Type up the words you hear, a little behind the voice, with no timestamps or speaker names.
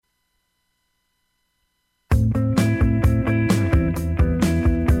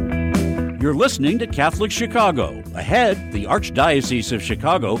You're listening to Catholic Chicago. Ahead, the Archdiocese of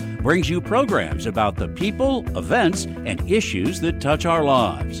Chicago brings you programs about the people, events, and issues that touch our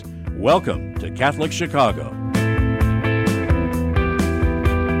lives. Welcome to Catholic Chicago.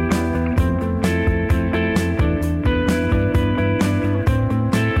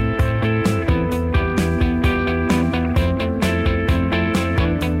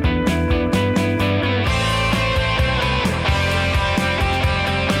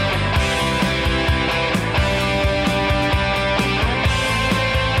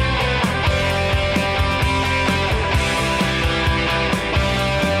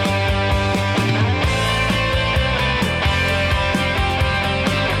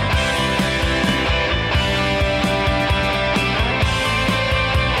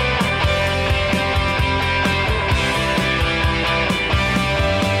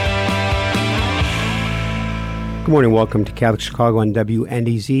 Good morning. Welcome to Catholic Chicago on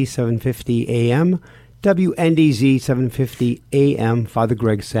WNDZ 750 AM. WNDZ 750 AM. Father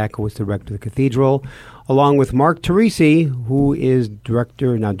Greg Sakowicz, the rector of the cathedral, along with Mark Teresi, who is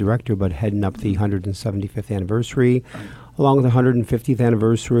heading up the 175th anniversary, along with the 150th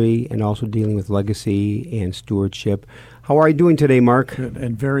anniversary, and also dealing with legacy and stewardship. How are you doing today, Mark? Good,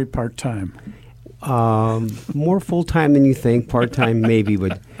 and very part-time. More full-time than you think. Part-time maybe,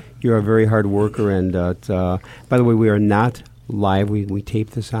 but you're a very hard worker. And by the way, we are not live. We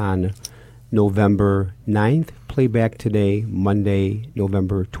taped this on November 9th. Playback today, Monday,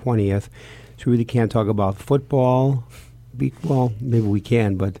 November 20th. So we really can't talk about football. Well, maybe we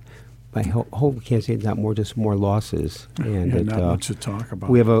can, but I hope we can't say it's not more, just more losses. And not much to talk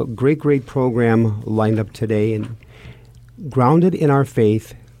about. We have a great program lined up today, and grounded in our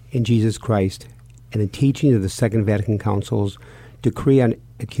faith in Jesus Christ and the teachings of the Second Vatican Council's decree on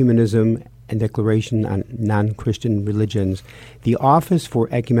Ecumenism and Declaration on non-Christian religions. The Office for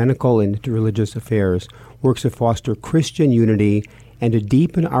Ecumenical and Interreligious Affairs works to foster Christian unity and to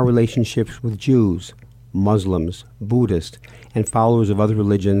deepen our relationships with Jews, Muslims, Buddhists, and followers of other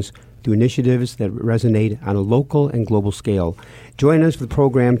religions through initiatives that resonate on a local and global scale. Join us for the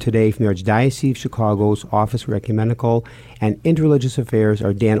program today from the Archdiocese of Chicago's Office for Ecumenical and Interreligious Affairs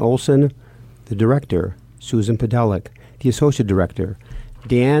are Dan Olsen, the Director, Susan Pudelek, the Associate Director.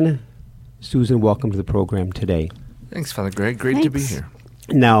 Dan, Susan, welcome to the program today. Thanks, Father Greg. Great to be here.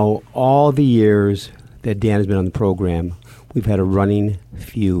 Now, all the years that Dan has been on the program, we've had a running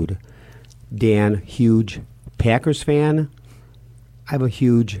feud. Dan, huge Packers fan. I'm a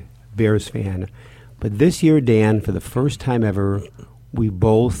huge Bears fan. But this year, Dan, for the first time ever, we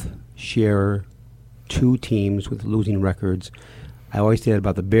both share two teams with losing records. I always say that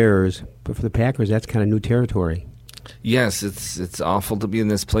about the Bears, but for the Packers, that's kind of new territory. Yes, it's awful to be in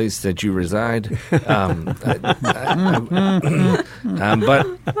this place that you reside, but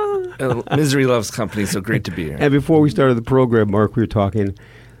misery loves company, so great to be here. And before we started the program, Mark, we were talking,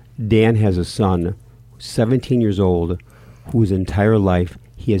 Dan has a son, 17 years old, whose entire life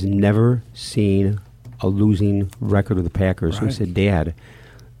he has never seen a losing record of the Packers. Right. So he said, Dad,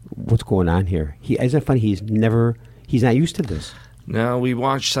 what's going on here? Isn't it funny? He's not used to this. No, we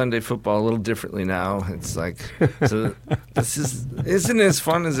watch Sunday football a little differently now. It's like, so this isn't as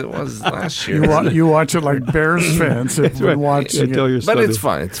fun as it was last year. You watch it like Bears fans have been watching it. But it's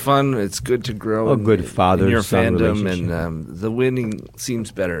fun. It's fun. It's good to grow in your fandom, and the winning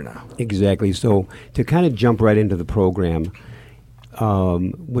seems better now. Exactly. So to kind of jump right into the program,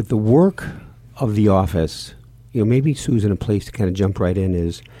 with the work of the office, maybe, Susan, a place to kind of jump right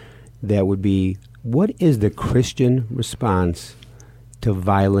in would be, what is the Christian response to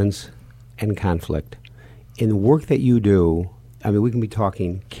violence and conflict? In the work that you do, we can be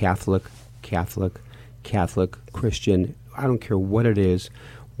talking Catholic, Christian, I don't care what it is.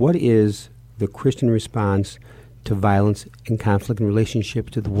 What is the Christian response to violence and conflict in relationship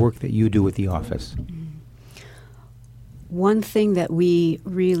to the work that you do with the office? One thing that we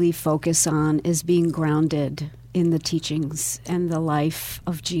really focus on is being grounded in the teachings and the life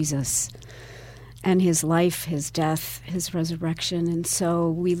of Jesus, and his life, his death, his resurrection. And so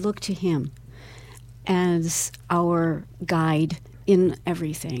we look to him as our guide in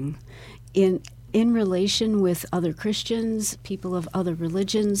everything. In relation with other Christians, people of other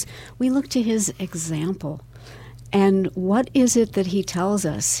religions, we look to his example. And what is it that he tells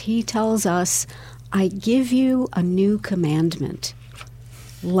us? He tells us, I give you a new commandment.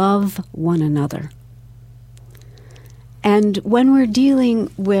 Love one another. And when we're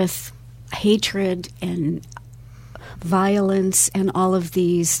dealing with hatred and violence and all of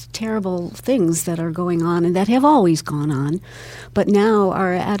these terrible things that are going on and that have always gone on, but now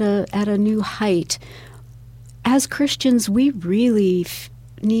are at a new height, as Christians, we really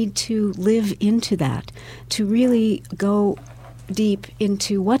need to live into that, to really go deep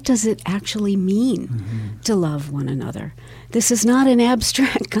into what does it actually mean to love one another. This is not an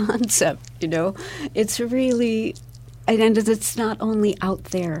abstract concept, It's really, and it's not only out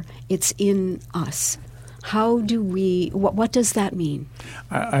there, it's in us. How do we, what does that mean?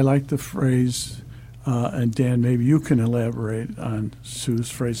 I like the phrase, and Dan, maybe you can elaborate on Sue's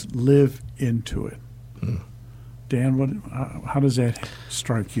phrase, live into it. Dan, how does that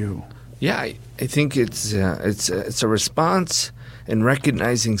strike you? Yeah, I think it's a response in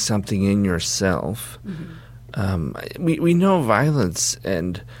recognizing something in yourself. We know violence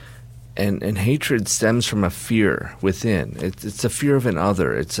and hatred stems from a fear within. It's a fear of an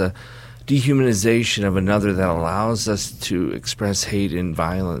other. It's a dehumanization of another that allows us to express hate and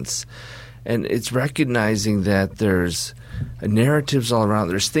violence. And it's recognizing that there's narratives all around.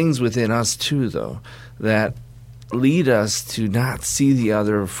 There's things within us too, though, that lead us to not see the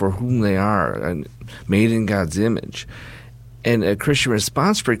other for whom they are, and made in God's image. And a Christian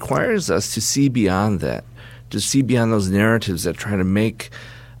response requires us to see beyond that, to see beyond those narratives that try to make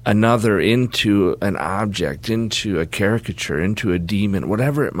another into an object, into a caricature, into a demon,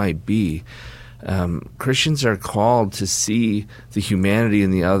 whatever it might be. Christians are called to see the humanity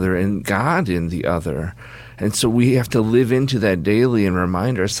in the other and God in the other. And so we have to live into that daily and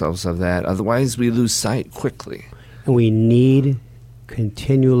remind ourselves of that. Otherwise, we lose sight quickly. And we need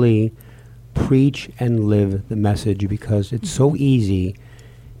continually preach and live the message, because it's so easy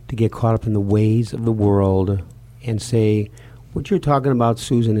to get caught up in the ways of the world and say, what you're talking about,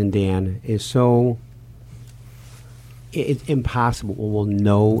 Susan and Dan, is so it's impossible. Well,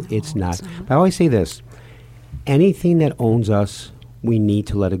 no, it's not. But I always say this, anything that owns us, we need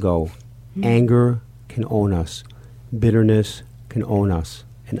to let it go. Anger can own us. Bitterness can own us.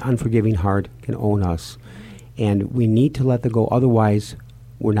 An unforgiving heart can own us. And we need to let that go. Otherwise,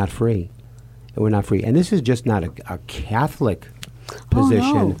 we're not free. And we're not free. And this is just not a Catholic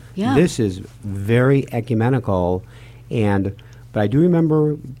position. Oh, no. Yeah. This is very ecumenical. But I do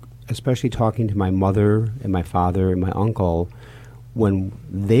remember, especially talking to my mother and my father and my uncle, when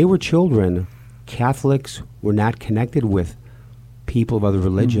they were children, Catholics were not connected with people of other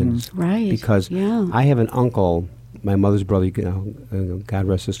religions. Right. Because I have an uncle, my mother's brother, God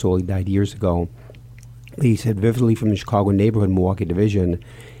rest his soul, he died years ago. He said vividly from the Chicago neighborhood, Milwaukee Division,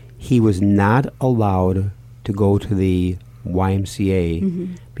 he was not allowed to go to the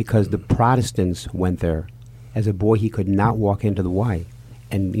YMCA because the Protestants went there. As a boy, he could not walk into the Y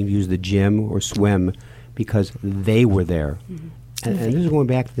and use the gym or swim because they were there. And this is going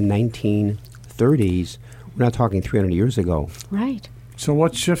back to the 1930s. We're not talking 300 years ago. Right. So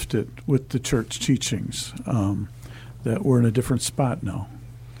what shifted with the church teachings that we're in a different spot now?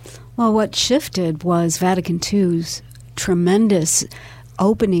 Well, what shifted was Vatican II's tremendous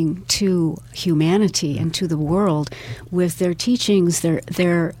opening to humanity and to the world with their teachings,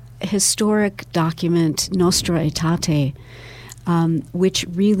 their historic document, Nostra Aetate, which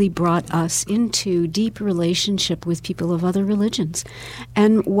really brought us into deep relationship with people of other religions.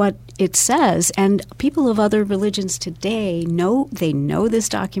 And what it says, and people of other religions today know this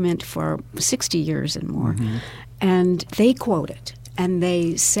document for 60 years and more, and they quote it. And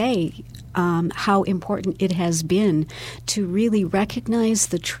they say how important it has been to really recognize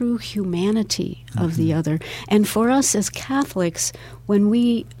the true humanity of the other. And for us as Catholics, when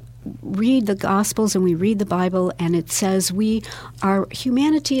we read the Gospels and we read the Bible, and it says our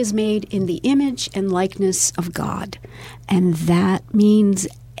humanity is made in the image and likeness of God. And that means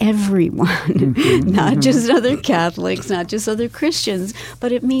everyone, not just other Catholics, not just other Christians,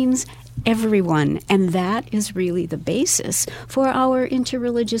 but it means everyone. And that is really the basis for our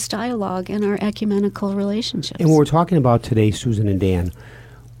interreligious dialogue and our ecumenical relationships. And what we're talking about today, Susan and Dan,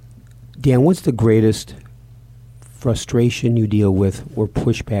 what's the greatest frustration you deal with or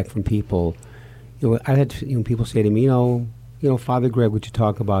pushback from people? I had people say to me, Father Greg, what you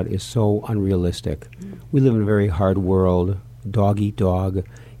talk about is so unrealistic. We live in a very hard world, dog eat dog.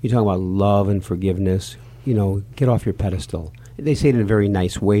 You're talking about love and forgiveness. Get off your pedestal. They say it in a very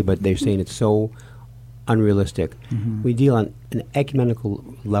nice way, but they're saying it's so unrealistic. We deal on an ecumenical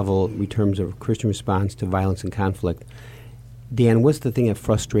level in terms of Christian response to violence and conflict. Dan, what's the thing that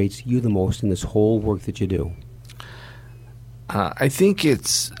frustrates you the most in this whole work that you do? I think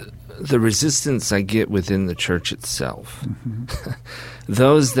it's the resistance I get within the church itself.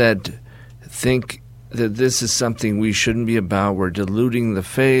 Those that think that this is something we shouldn't be about, we're diluting the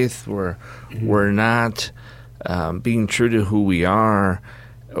faith, we're not being true to who we are,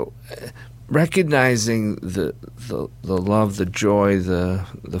 recognizing the love, the joy,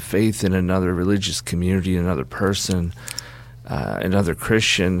 the faith in another religious community, another person, another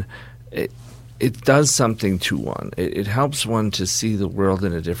Christian, it does something to one. It helps one to see the world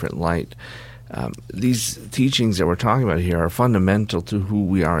in a different light. These teachings that we're talking about here are fundamental to who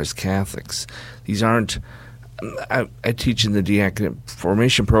we are as Catholics. These aren't... I teach in the diaconate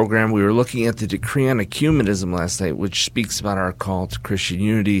formation program. We were looking at the decree on ecumenism last night, which speaks about our call to Christian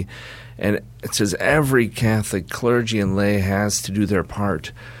unity. And it says every Catholic clergy and lay has to do their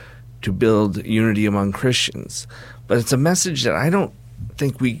part to build unity among Christians. But it's a message that I don't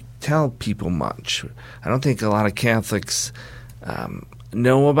think we tell people much. I don't think a lot of Catholics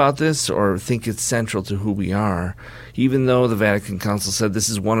know about this or think it's central to who we are, even though the Vatican Council said this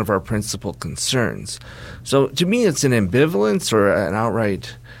is one of our principal concerns. So to me, it's an ambivalence or an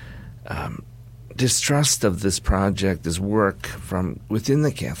outright distrust of this project, this work from within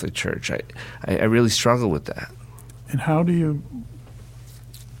the Catholic Church. I really struggle with that. And how do you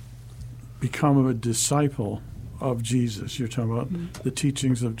become a disciple of Jesus? You're talking about the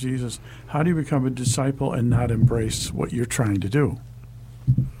teachings of Jesus. How do you become a disciple and not embrace what you're trying to do?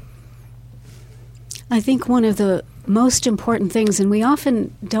 I think one of the most important things, and we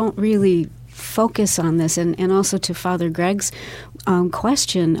often don't really focus on this, and also to Father Greg's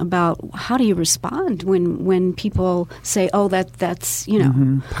question about how do you respond when people say, oh, that's, you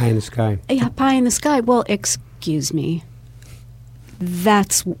know. Pie in the sky. Yeah, pie in the sky. Well, excuse me.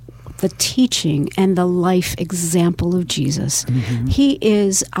 That's the teaching and the life example of Jesus. He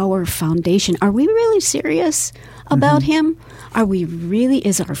is our foundation. Are we really serious about him?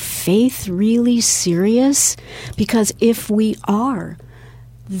 Is our faith really serious? Because if we are,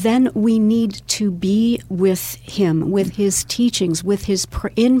 then we need to be with him, with his teachings, with his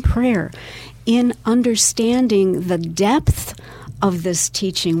in prayer, in understanding the depth of this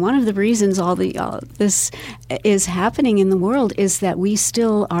teaching. One of the reasons all this is happening in the world is that we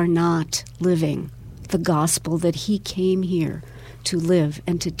still are not living the gospel that he came here to live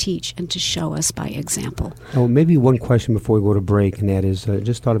and to teach and to show us by example. Oh, maybe one question before we go to break, and that is,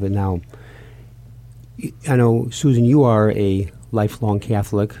 just thought of it now. I know, Susan, you are a lifelong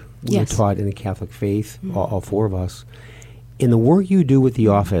Catholic. We were taught in the Catholic faith, all four of us. In the work you do with the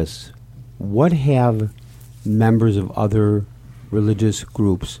office, what have members of other religious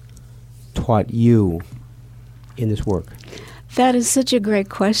groups taught you in this work? That is such a great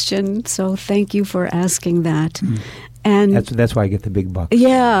question, so thank you for asking that. And that's why I get the big bucks.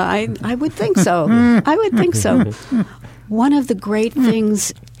 Yeah, I would think so. I would think so. One of the great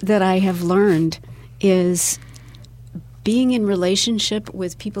things that I have learned is being in relationship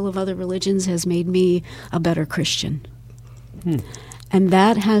with people of other religions has made me a better Christian. And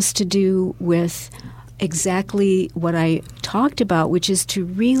that has to do with exactly what I talked about, which is to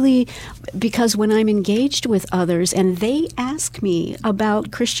really, because when I'm engaged with others and they ask me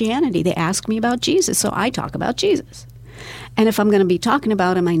about Christianity, they ask me about Jesus, so I talk about Jesus. And if I'm going to be talking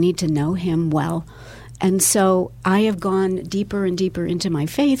about him, I need to know him well. And so I have gone deeper and deeper into my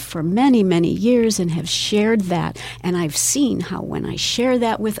faith for many, many years and have shared that. And I've seen how when I share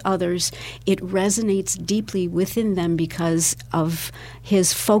that with others, it resonates deeply within them because of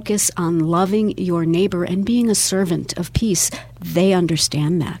his focus on loving your neighbor and being a servant of peace. They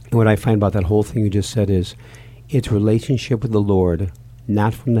understand that. And what I find about that whole thing you just said is it's relationship with the Lord,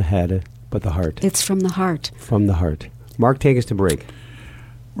 not from the head, but the heart. It's from the heart. From the heart. Mark, take us to break.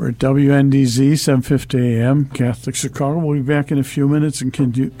 We're at WNDZ, 750 AM, Catholic Chicago. We'll be back in a few minutes and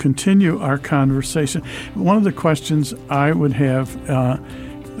continue our conversation. One of the questions I would have,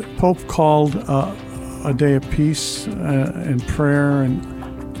 the Pope called a day of peace and prayer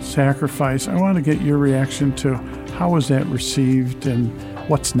and sacrifice. I want to get your reaction to how was that received and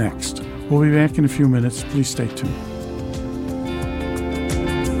what's next. We'll be back in a few minutes. Please stay tuned.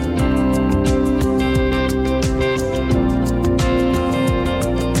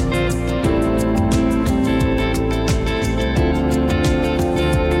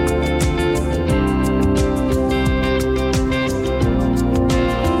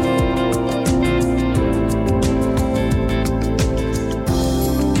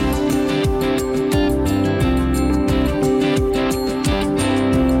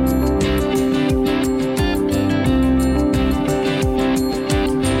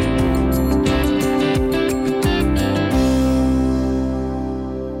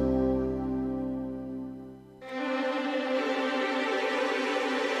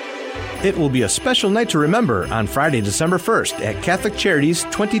 It will be a special night to remember on Friday, December 1st at Catholic Charities'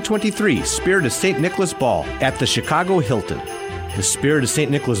 2023 Spirit of St. Nicholas Ball at the Chicago Hilton. The Spirit of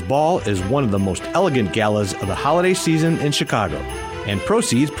St. Nicholas Ball is one of the most elegant galas of the holiday season in Chicago, and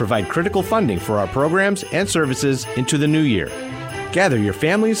proceeds provide critical funding for our programs and services into the new year. Gather your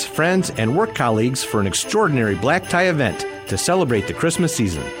families, friends, and work colleagues for an extraordinary black tie event to celebrate the Christmas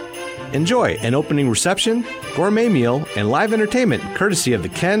season. Enjoy an opening reception, gourmet meal, and live entertainment courtesy of the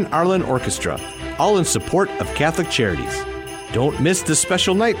Ken Arlen Orchestra, all in support of Catholic Charities. Don't miss this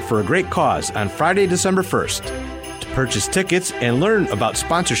special night for a great cause on Friday, December 1st. To purchase tickets and learn about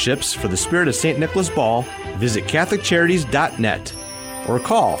sponsorships for the Spirit of St. Nicholas Ball, visit CatholicCharities.net or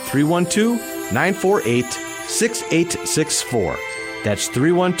call 312-948-6864. That's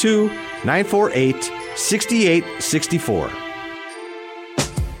 312-948-6864.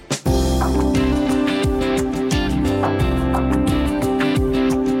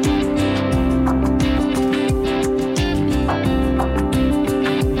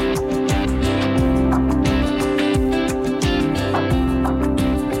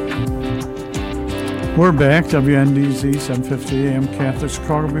 We're back, WNDZ 750 AM Catholic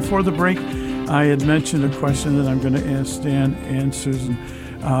Chicago. Before the break, I had mentioned a question that I'm going to ask Dan and Susan.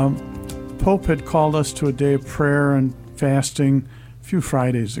 Pope had called us to a day of prayer and fasting a few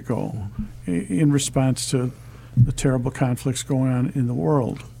Fridays ago in response to the terrible conflicts going on in the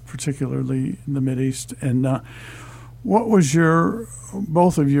world, particularly in the Mideast. And what was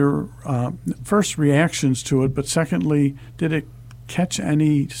both of your first reactions to it, but secondly, did it catch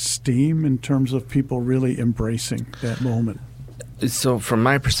any steam in terms of people really embracing that moment? So from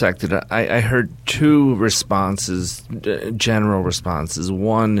my perspective, I heard two responses, general responses.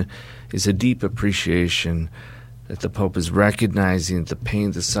 One is a deep appreciation that the Pope is recognizing the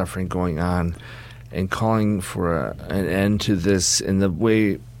pain, the suffering going on, and calling for an end to this in the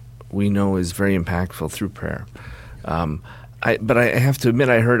way we know is very impactful through prayer. But I have to admit,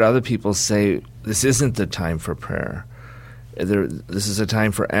 I heard other people say, this isn't the time for prayer. This is a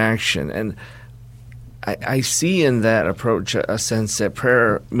time for action. And I see in that approach a sense that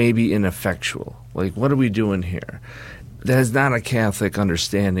prayer may be ineffectual. Like, what are we doing here? That is not a Catholic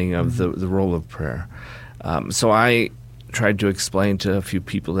understanding of the role of prayer. So I tried to explain to a few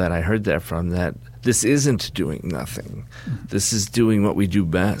people that I heard that from that this isn't doing nothing. This is doing what we do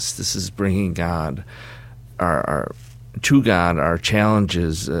best. This is bringing God, our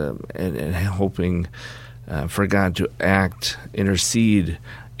challenges, and hoping for God to act, intercede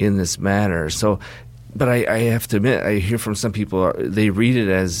in this matter. So, but I have to admit, I hear from some people, they read it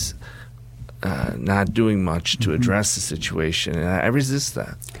as not doing much to address the situation, and I resist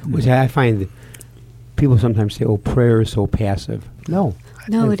that. Which I find that people sometimes say, prayer is so passive. No,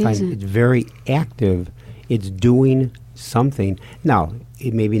 it isn't. It's very active. It's doing something. Now,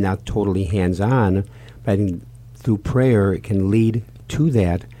 it may be not totally hands-on, but I think through prayer it can lead to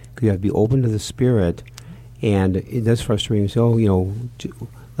that, because you have to be open to the Spirit. And it does frustrate me. So,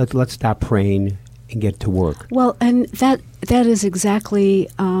 let's stop praying and get to work. Well, and that is exactly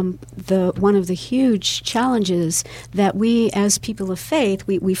one of the huge challenges that we, as people of faith,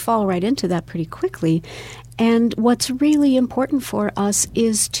 we fall right into that pretty quickly. And what's really important for us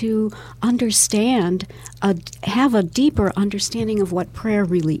is to understand, have a deeper understanding of what prayer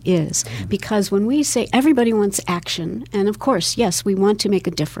really is. Because when we say everybody wants action, and of course, yes, we want to make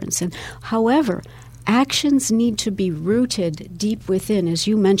a difference. And however, actions need to be rooted deep within, as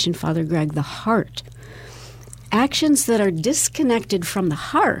you mentioned, Father Greg, the heart. Actions that are disconnected from the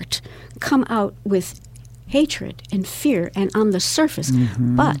heart come out with hatred and fear and on the surface.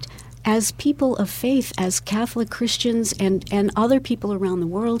 But as people of faith, as Catholic Christians and other people around the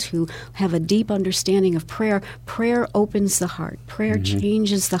world who have a deep understanding of prayer, prayer opens the heart. Prayer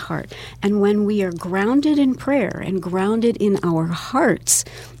changes the heart. And when we are grounded in prayer and grounded in our hearts,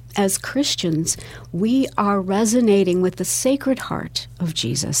 as Christians, we are resonating with the Sacred Heart of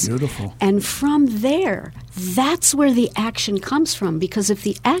Jesus. Beautiful. And from there, that's where the action comes from. Because if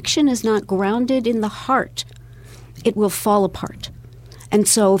the action is not grounded in the heart, it will fall apart. And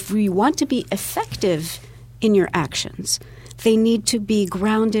so if we want to be effective in your actions, they need to be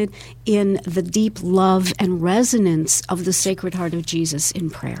grounded in the deep love and resonance of the Sacred Heart of Jesus in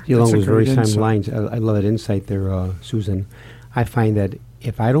prayer. Along those very same lines, I love that insight there, Susan. I find that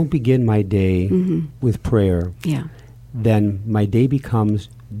if I don't begin my day with prayer, then my day becomes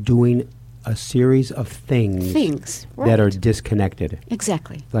doing a series of things that are disconnected.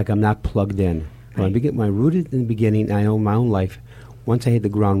 Exactly. Like I'm not plugged in. When I rooted in the beginning, I know my own life, once I hit the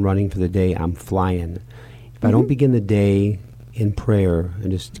ground running for the day, I'm flying. If I don't begin the day in prayer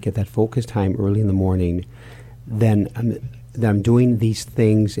and just get that focused time early in the morning, then I'm doing these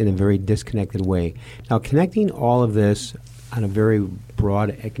things in a very disconnected way. Now, connecting all of this on a very broad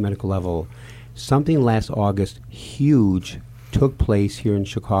ecumenical level, something last August huge took place here in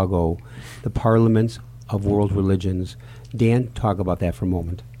Chicago, the Parliaments of World Religions. Dan, talk about that for a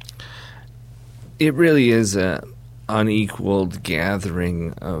moment. It really is a unequaled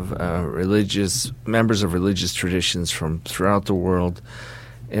gathering of members of religious traditions from throughout the world.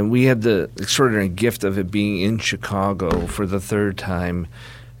 And we had the extraordinary gift of it being in Chicago for the third time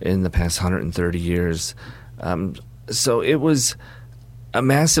in the past 130 years. So it was a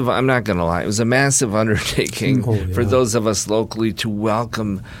massive, I'm not going to lie, it was a massive undertaking for those of us locally to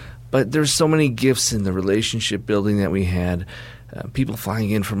welcome. But there's so many gifts in the relationship building that we had. People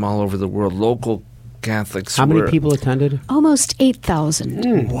flying in from all over the world, local Catholics. How many people attended? Almost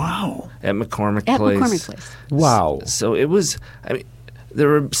 8,000. Wow. At McCormick Place. McCormick Place. Wow. So it was, there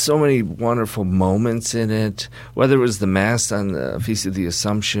were so many wonderful moments in it, whether it was the Mass on the Feast of the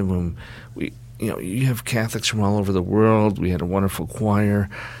Assumption when you have Catholics from all over the world. We had a wonderful choir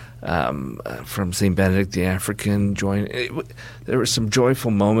from St. Benedict the African join. There were some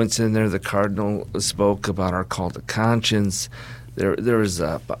joyful moments in there. The Cardinal spoke about our call to conscience. There was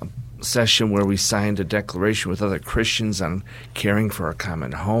a session where we signed a declaration with other Christians on caring for our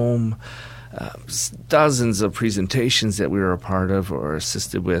common home. Dozens of presentations that we were a part of or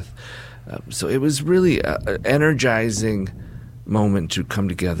assisted with. So it was really an energizing moment to come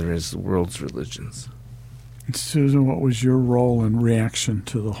together as the world's religions. Susan, what was your role and reaction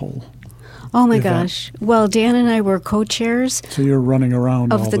to the whole Oh my event? gosh! Well, Dan and I were co-chairs So you're running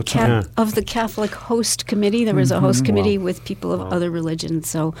around all of the time. of the Catholic Host Committee. There was a host committee with people of other religions.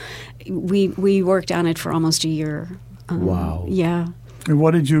 So we worked on it for almost a year. Wow. Yeah. And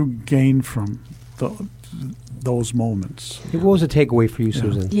what did you gain from those moments? What was the takeaway for you,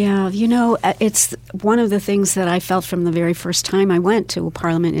 Susan? Yeah, it's one of the things that I felt from the very first time I went to a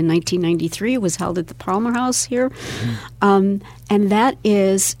Parliament in 1993. It was held at the Palmer House here. And that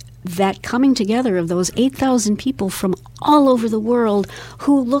is that coming together of those 8,000 people from all over the world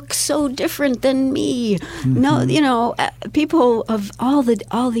who look so different than me. No, people of all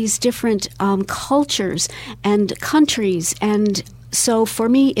these different cultures and countries. And so for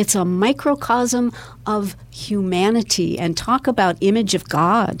me, it's a microcosm of humanity, and talk about image of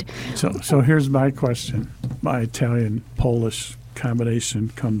God. So here's my question. My Italian-Polish combination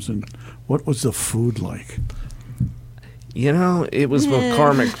comes in. What was the food like? It was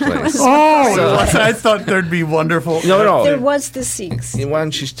McCormick Place. I thought there'd be wonderful. No. There was the Sikhs. Why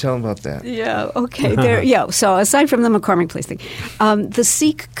don't you tell them about that? Yeah, okay. So aside from the McCormick Place thing, the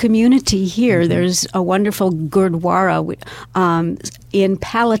Sikh community here, there's a wonderful Gurdwara in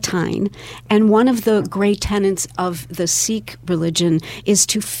Palatine, and one of the great tenets of the Sikh religion is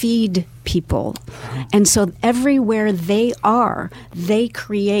to feed people. And so everywhere they are, they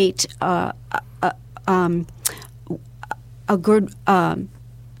create a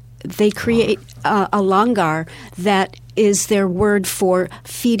langar that is their word for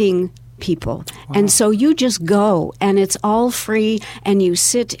feeding people. And so you just go, and it's all free, and you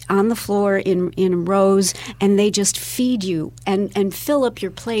sit on the floor in rows, and they just feed you and fill up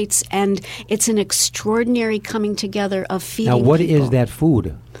your plates, and it's an extraordinary coming together of feeding people. Now, what is that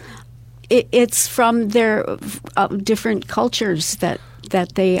food? It's from their different cultures that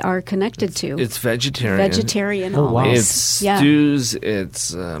they are connected to. It's vegetarian. Oh, wow. It's stews,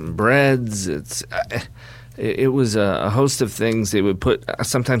 it's breads, it was a host of things they would put.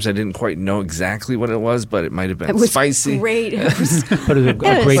 Sometimes I didn't quite know exactly what it was, but it might have been it was spicy. Great. It was, but it was a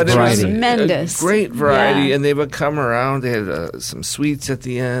great variety. It was tremendous. A great variety, and they would come around. They had some sweets at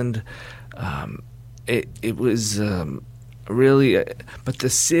the end. It was really, but the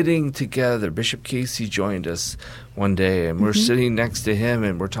sitting together. Bishop Casey joined us one day, and we're sitting next to him,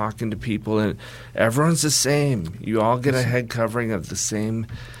 and we're talking to people, and everyone's the same. You all get a head covering of the same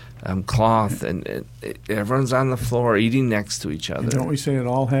cloth, and everyone's on the floor eating next to each other. And don't we say it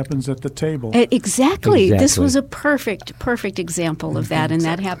all happens at the table? Exactly. This was a perfect example of that, and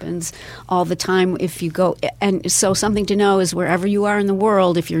that happens all the time if you go. And so something to know is wherever you are in the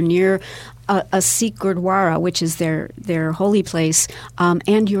world, if you're near a Sikh Gurdwara, which is their holy place,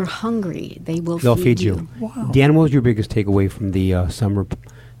 and you're hungry, they'll feed you. Wow. Dan, what was your biggest takeaway from the summer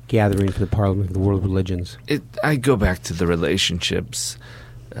gathering for the Parliament of the World Religions? I go back to the relationships.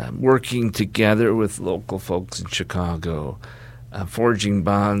 Working together with local folks in Chicago, forging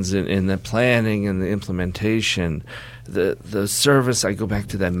bonds in the planning and the implementation. The service, I go back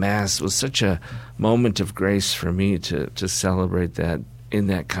to that Mass, was such a moment of grace for me to celebrate that in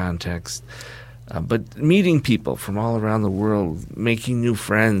that context. But meeting people from all around the world, making new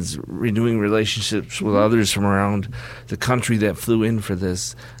friends, renewing relationships with others from around the country that flew in for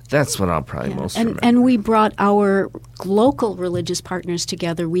this, That's what I'll probably most remember. And we brought our local religious partners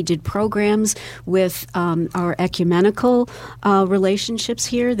together. We did programs with our ecumenical relationships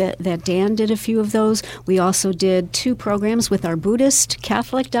here that Dan did a few of those. We also did 2 programs with our Buddhist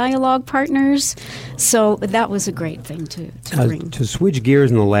Catholic dialogue partners. So that was a great thing to bring. To switch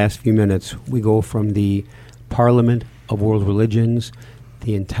gears in the last few minutes, we go from the Parliament of World Religions,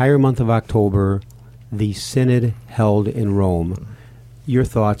 the entire month of October, the Synod held in Rome. Your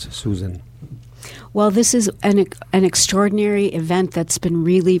thoughts, Susan? Well, this is an extraordinary event that's been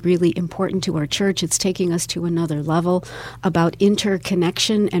really, really important to our church. It's taking us to another level about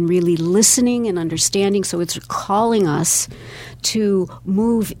interconnection and really listening and understanding. So it's calling us to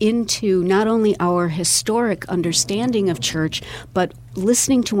move into not only our historic understanding of church, but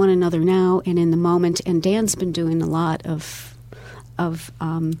listening to one another now and in the moment. And Dan's been doing a lot of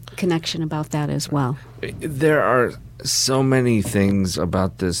connection about that as well. There are so many things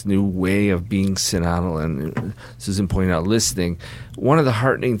about this new way of being synodal, and Susan pointed out listening. One of the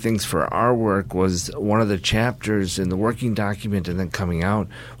heartening things for our work was one of the chapters in the working document and then coming out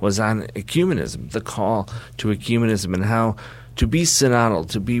was on ecumenism, the call to ecumenism, and how to be synodal,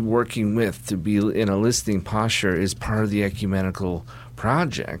 to be working with, to be in a listening posture is part of the ecumenical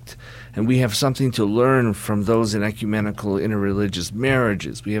project. And we have something to learn from those in ecumenical interreligious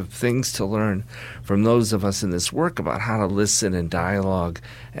marriages. We have things to learn from those of us in this work about how to listen and dialogue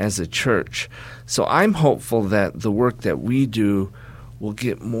as a church. So I'm hopeful that the work that we do will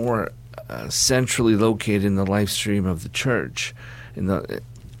get more centrally located in the life stream of the church. And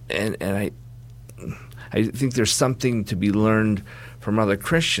I think there's something to be learned from other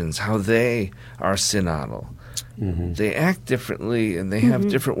Christians, how they are synodal. Mm-hmm. They act differently, and they have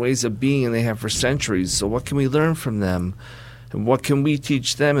different ways of being, and they have for centuries. So what can we learn from them, and what can we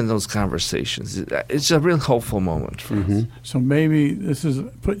teach them in those conversations? It's a real hopeful moment for us. So maybe this is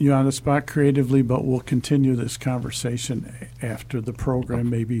putting you on the spot creatively, but we'll continue this conversation after the program,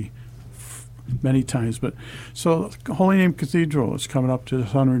 maybe many times. But so Holy Name Cathedral is coming up to the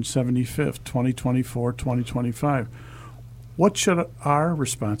 175th, 2024, 2025. What should our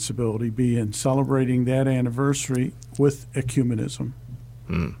responsibility be in celebrating that anniversary with ecumenism?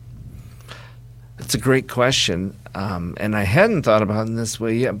 That's a great question, and I hadn't thought about it in this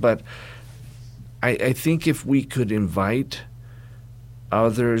way yet, but I think if we could invite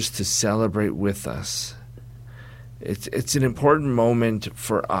others to celebrate with us, it's an important moment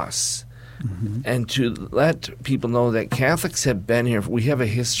for us. And to let people know that Catholics have been here. We have a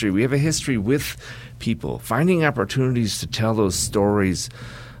history. We have a history with people, finding opportunities to tell those stories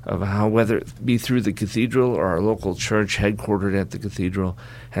of how, whether it be through the cathedral or our local church headquartered at the cathedral,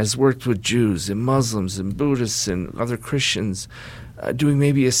 has worked with Jews and Muslims and Buddhists and other Christians, doing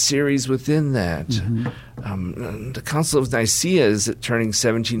maybe a series within that. The Council of Nicaea is turning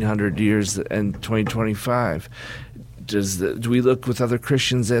 1,700 years in 2025. Do we look with other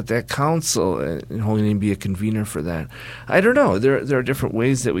Christians at that council and Holy Name be a convener for that? I don't know. There are different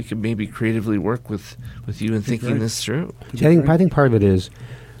ways that we could maybe creatively work with you in thinking this through. I think part of it is,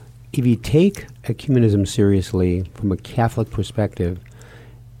 if you take ecumenism seriously from a Catholic perspective,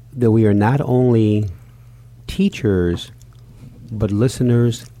 that we are not only teachers, but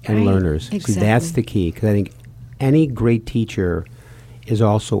listeners and learners. Exactly. See, that's the key, because I think any great teacher is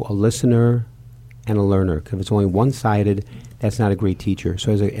also a listener and a learner. Because if it's only one-sided, that's not a great teacher.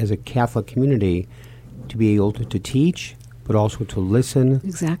 So as a Catholic community, to be able to teach, but also to listen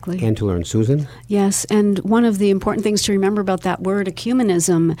and to learn. Susan? Yes, and one of the important things to remember about that word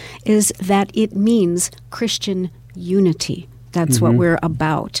ecumenism is that it means Christian unity. That's what we're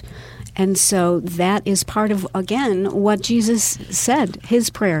about. And so that is part of, again, what Jesus said, his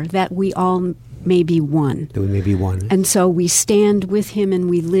prayer, that we all may be one. That we may be one. And so we stand with him and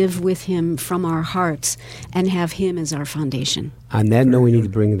we live with him from our hearts and have him as our foundation. On that note, we need to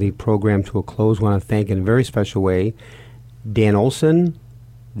bring the program to a close. I want to thank in a very special way Dan Olsen,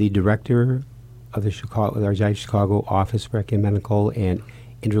 the director of the Archdiocese of Chicago Office for Ecumenical and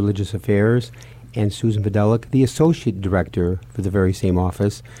Interreligious Affairs, and Susan Pudelek, the associate director for the very same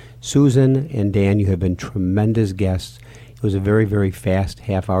office. Susan and Dan, you have been tremendous guests. It was a very, very fast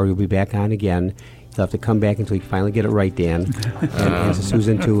half hour. You'll be back on again. You'll have to come back until you finally get it right, Dan. And to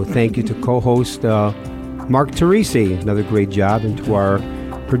Susan, too. Thank you to co-host Mark Teresi. Another great job. And to our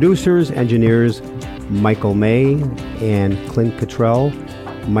producers, engineers, Michael May and Clint Cottrell.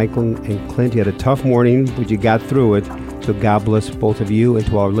 Michael and Clint, you had a tough morning, but you got through it. So God bless both of you. And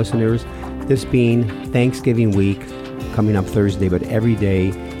to our listeners, this being Thanksgiving week, coming up Thursday, but every day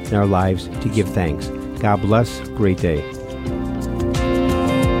in our lives to give thanks. God bless. Great day.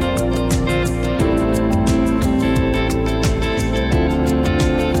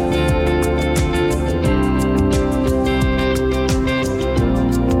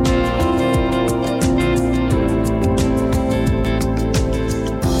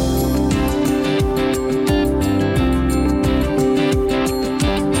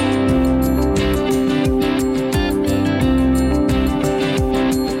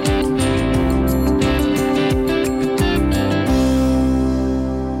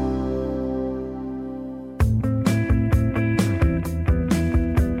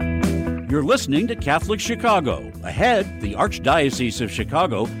 listening to Catholic Chicago. Ahead, the Archdiocese of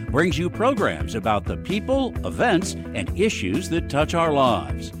Chicago brings you programs about the people, events, and issues that touch our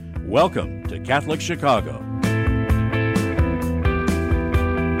lives. Welcome to Catholic Chicago.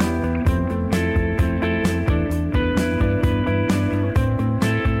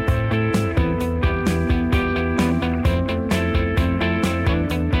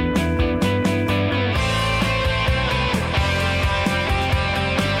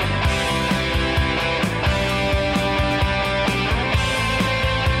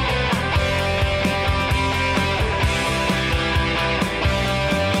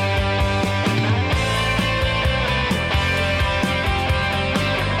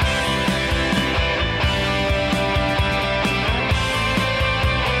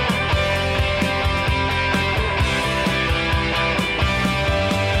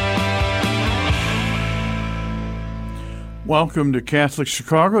 Welcome to Catholic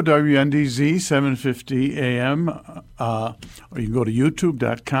Chicago, WNDZ, 750 AM. Or you can go to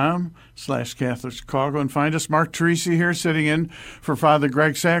youtube.com/Catholic Chicago and find us. Mark Teresi here sitting in for Father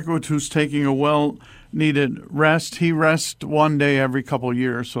Greg Sakowicz, who's taking a well-needed rest. He rests one day every couple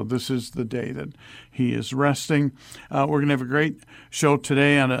years, so this is the day that he is resting. We're going to have a great show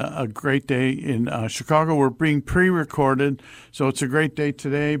today on a great day in Chicago. We're being pre-recorded, so it's a great day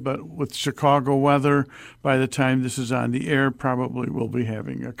today, but with Chicago weather, by the time this is on the air, probably we'll be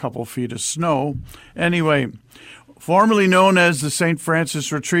having a couple feet of snow. Anyway, formerly known as the St.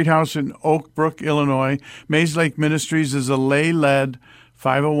 Francis Retreat House in Oak Brook, Illinois, Maze Lake Ministries is a lay-led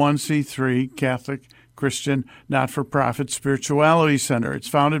 501c3 Catholic Christian not-for-profit spirituality center. It's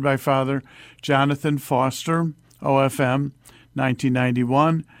founded by Father Jonathan Foster, OFM,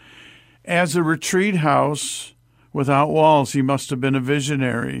 1991. As a retreat house without walls, he must have been a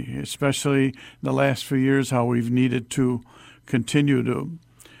visionary, especially in the last few years, how we've needed to continue to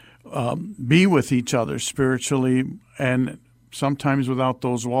be with each other spiritually and sometimes without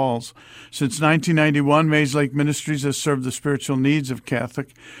those walls. Since 1991, Maze Lake Ministries has served the spiritual needs of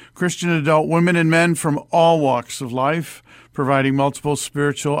Catholic Christian adult women and men from all walks of life, providing multiple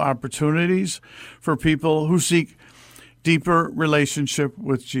spiritual opportunities for people who seek deeper relationship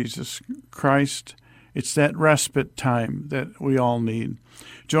with Jesus Christ. It's that respite time that we all need.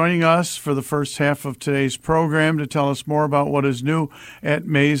 Joining us for the first half of today's program to tell us more about what is new at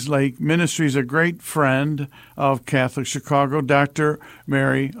Maze Lake Ministries, a great friend of Catholic Chicago, Dr.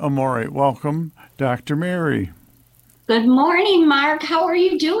 Mary Amore. Welcome, Dr. Mary. Good morning, Mark. How are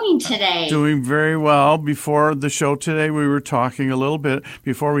you doing today? Doing very well. Before the show today, we were talking a little bit,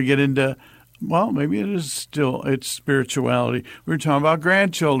 before we get into, well, maybe it's spirituality. We were talking about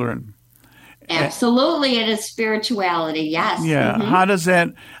grandchildren. Absolutely, it is spirituality. Yes. Yeah. Mm-hmm.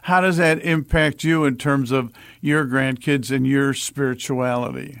 How does that impact you in terms of your grandkids and your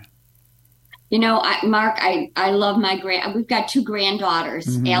spirituality? You know, Mark, I love we've got two granddaughters.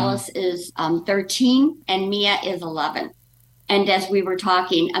 Mm-hmm. Alice is 13 and Mia is 11. And as we were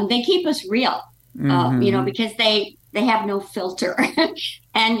talking, they keep us real, Mm-hmm. Because they have no filter.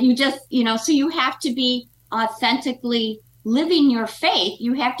 And you just, so you have to be authentically living your faith.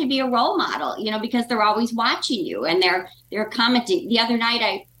 You have to be a role model, because they're always watching you and they're commenting. The other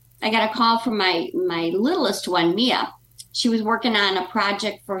night, I got a call from my littlest one, Mia. She was working on a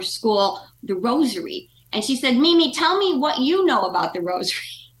project for school, the Rosary. And she said, Mimi, tell me what you know about the Rosary.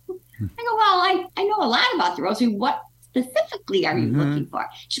 I go, well, I know a lot about the Rosary. What specifically are you looking for?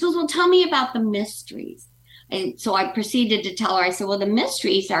 She goes, well, tell me about the mysteries. And so I proceeded to tell her, I said, well, the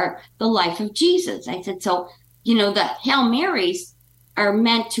mysteries are the life of Jesus. I said, so the Hail Marys are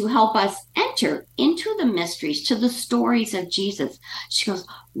meant to help us enter into the mysteries, to the stories of Jesus. She goes,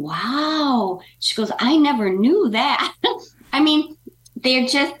 wow. She goes, I never knew that. I mean,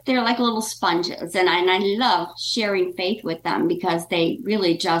 they're like little sponges. And I love sharing faith with them because they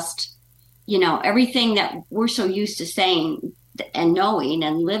really just, everything that we're so used to saying and knowing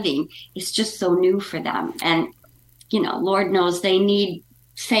and living is just so new for them. And, Lord knows they need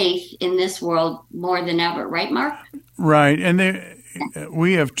faith in this world more than ever, right, Mark? Right, and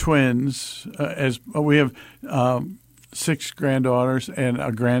we have twins. We have 6 granddaughters and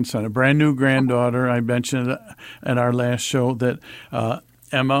a grandson, a brand new granddaughter. I mentioned at our last show that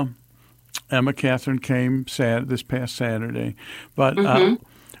Emma Catherine came this past Saturday, but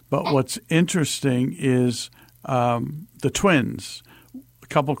what's interesting is the twins. A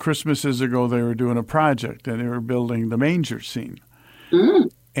couple Christmases ago, they were doing a project and they were building the manger scene.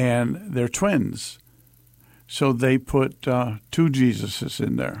 And they're twins. So they put 2 Jesuses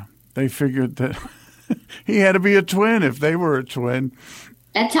in there. They figured that he had to be a twin if they were a twin.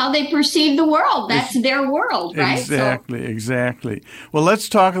 That's how they perceive the world. That's their world, right? Exactly. Well, let's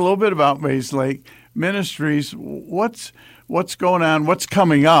talk a little bit about Maze Lake Ministries. What's going on? What's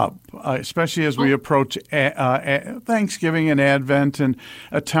coming up, especially as we approach Thanksgiving and Advent, and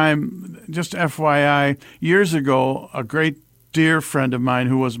a time, just FYI, years ago, a great dear friend of mine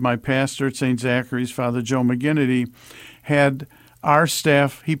who was my pastor at St. Zachary's, Father Joe McGinnity, had our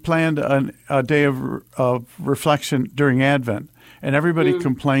staff, he planned a day of reflection during Advent. And everybody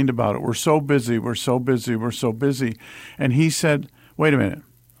complained about it. We're so busy. And he said, wait a minute.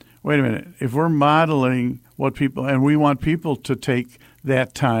 If we're modeling what people, and we want people to take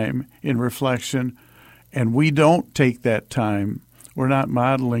that time in reflection, and we don't take that time, we're not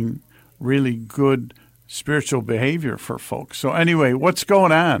modeling really good spiritual behavior for folks. So anyway, what's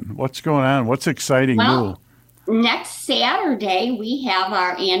going on? What's exciting new? Next Saturday, we have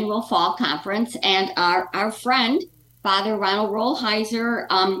our annual fall conference, and our friend, Father Ronald Rollheiser,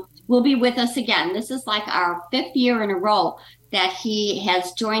 will be with us again. This is like our 5th year in a row that he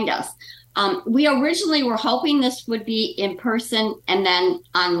has joined us. We originally were hoping this would be in person and then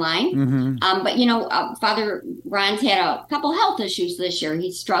online. But, Father Ron's had a couple health issues this year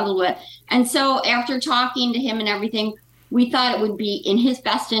he struggled with. And so after talking to him and everything, we thought it would be in his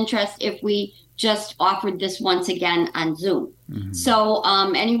best interest if we just offered this once again on Zoom. So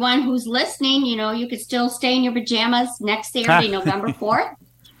anyone who's listening, you could still stay in your pajamas next Saturday, November 4th,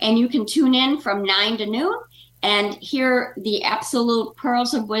 and you can tune in from 9 to noon and hear the absolute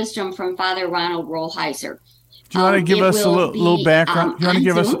pearls of wisdom from Father Ronald Rollheiser. Do you want to give us a little background? Do you want to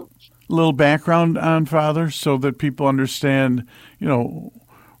give us a little background on Father so that people understand,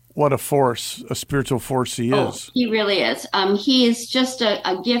 what a spiritual force he is? He really is. He is just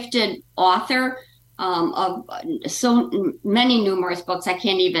a gifted author of so many numerous books. I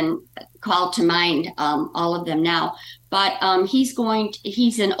can't even call to mind all of them now. But he's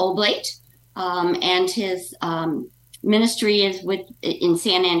an oblate, and his ministry is in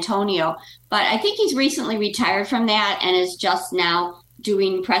San Antonio. But I think he's recently retired from that and is just now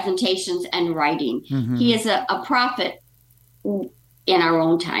doing presentations and writing. He is a prophet in our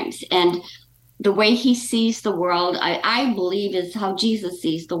own times. And the way he sees the world, I believe, is how Jesus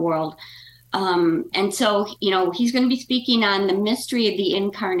sees the world. And so, he's going to be speaking on the mystery of the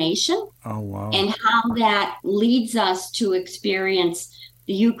incarnation. Oh, wow. And how that leads us to experience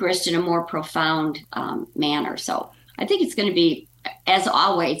the Eucharist in a more profound manner. So I think it's going to be, as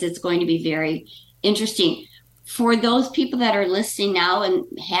always, it's going to be very interesting. For those people that are listening now and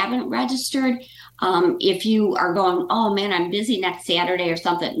haven't registered, if you are going, oh man, I'm busy next Saturday or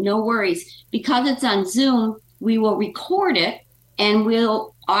something, no worries. Because it's on Zoom, we will record it and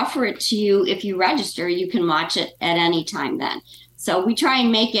we'll offer it to you. If you register, you can watch it at any time then. So we try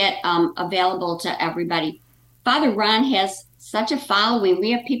and make it available to everybody. Father Ron has such a following.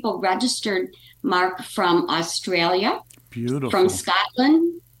 We have people registered, Mark, from Australia, beautiful, from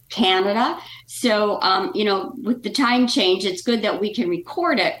Scotland, Canada. So, with the time change, it's good that we can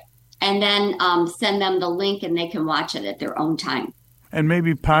record it and then send them the link and they can watch it at their own time. And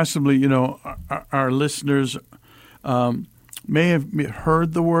maybe possibly, our listeners may have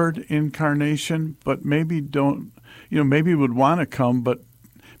heard the word incarnation, but maybe don't, maybe would want to come, but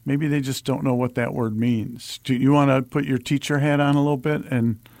maybe they just don't know what that word means. Do you want to put your teacher hat on a little bit?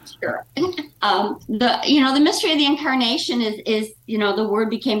 And sure. The mystery of the incarnation is the Word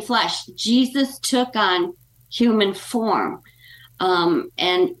became flesh. Jesus took on human form.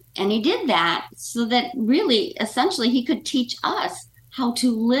 And he did that so that really, essentially, he could teach us how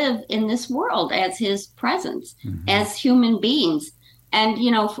to live in this world as his presence, as human beings. And,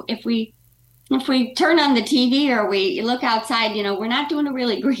 if we turn on the TV or we look outside, we're not doing a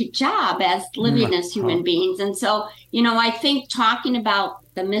really great job as living as human beings. And so, I think talking about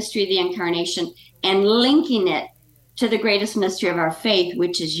the mystery of the incarnation and linking it to the greatest mystery of our faith,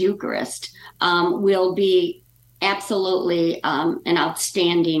 which is Eucharist, will be absolutely an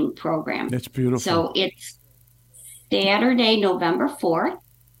outstanding program. That's beautiful. So it's Saturday, November 4th,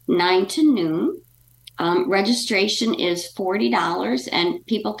 9 to noon. Registration is $40, and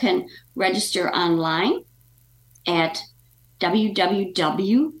people can register online at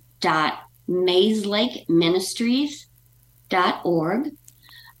www.mazelakeministries.org.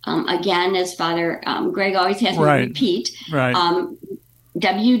 Again, as Father Greg always has me repeat,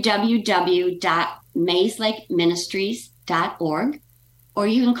 www.mazelakeministries.org, or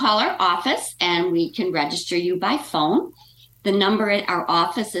you can call our office and we can register you by phone. The number at our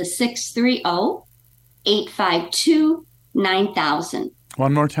office is 630-852-9000.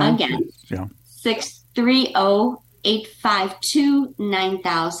 One more time. Again, yeah.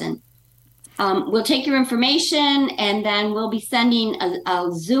 630-852-9000. we'll take your information, and then we'll be sending a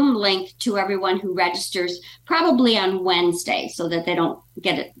Zoom link to everyone who registers, probably on Wednesday, so that they don't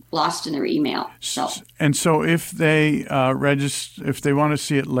get it lost in their email. So if they register, if they want to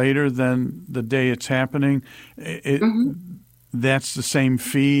see it later than the day it's happening, that's the same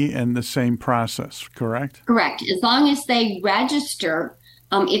fee and the same process, correct? Correct. As long as they register,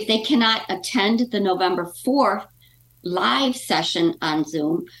 if they cannot attend the November 4th live session on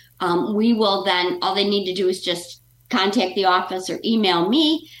Zoom, we will then, all they need to do is just contact the office or email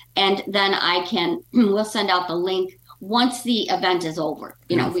me, and then we'll send out the link once the event is over.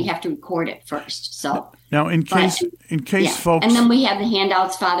 We have to record it first. So now, in case folks, and then we have the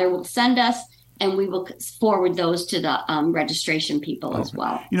handouts Father will send us, and we will forward those to the registration people as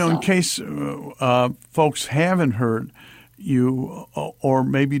well. In case folks haven't heard you or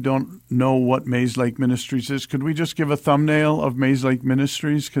maybe don't know what Maze Lake Ministries is, could we just give a thumbnail of Maze Lake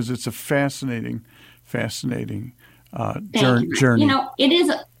Ministries? Because it's a fascinating journey. It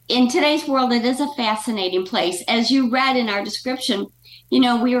is, in today's world, it is a fascinating place. As you read in our description,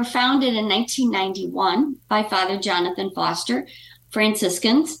 we were founded in 1991 by Father Jonathan Foster,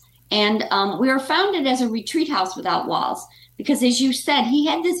 Franciscans, and we were founded as a retreat house without walls. Because, as you said, he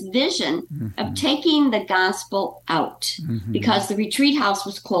had this vision of taking the gospel out because the retreat house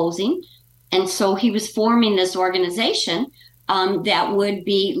was closing. And so he was forming this organization that would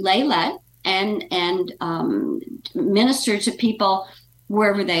be lay-led and minister to people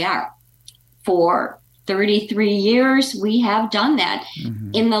wherever they are. For 33 years, we have done that.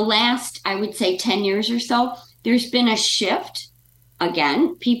 In the last, I would say, 10 years or so, there's been a shift.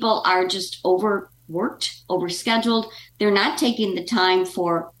 Again, people are just overworked, overscheduled. They're not taking the time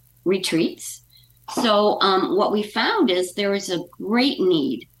for retreats. So what we found is there is a great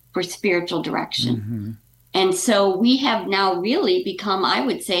need for spiritual direction. And so we have now really become, I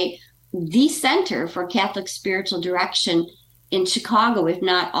would say, the center for Catholic spiritual direction in Chicago, if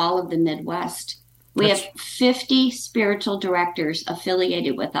not all of the Midwest. We have 50 spiritual directors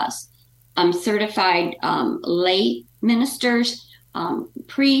affiliated with us, certified lay ministers,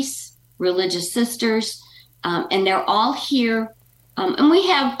 priests, religious sisters, and they're all here. And we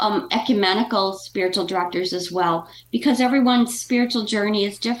have ecumenical spiritual directors as well, because everyone's spiritual journey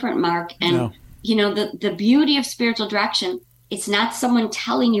is different, Mark. And, the beauty of spiritual direction, it's not someone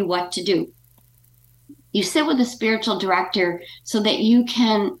telling you what to do. You sit with a spiritual director so that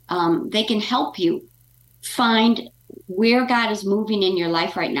they can help you find where God is moving in your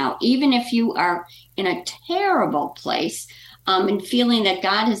life right now. Even if you are in a terrible place, and feeling that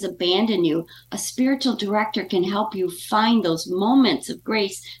God has abandoned you, a spiritual director can help you find those moments of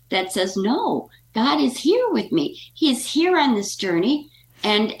grace that says, no, God is here with me. He is here on this journey,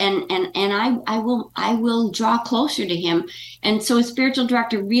 and I will draw closer to him. And so a spiritual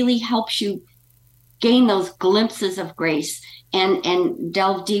director really helps you gain those glimpses of grace and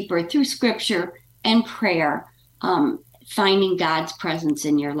delve deeper through scripture and prayer, finding God's presence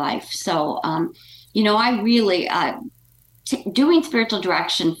in your life. So, I really... doing spiritual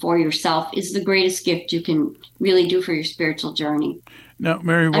direction for yourself is the greatest gift you can really do for your spiritual journey. Now,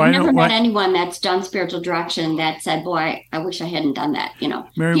 Mary, I've never met anyone that's done spiritual direction that said, boy, I wish I hadn't done that.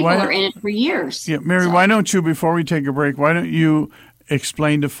 Mary, people are in it for years. Yeah, Mary, why don't you, before we take a break, why don't you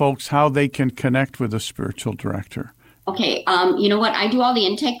explain to folks how they can connect with a spiritual director? Okay, you know what? I do all the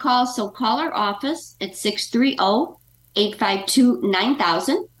intake calls, so call our office at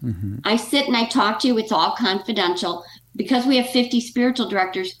 630-852-9000. I sit and I talk to you. It's all confidential. Because we have 50 spiritual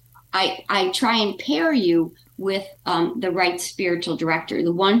directors, I try and pair you with the right spiritual director,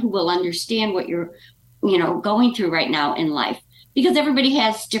 the one who will understand what you're, going through right now in life. Because everybody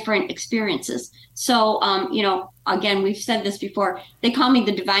has different experiences. So, again, we've said this before. They call me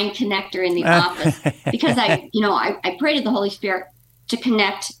the divine connector in the office because I pray to the Holy Spirit to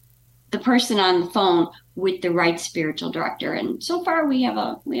connect the person on the phone with the right spiritual director. And so far, we have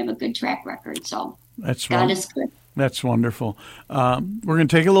a good track record. So God is good. That's wonderful. We're going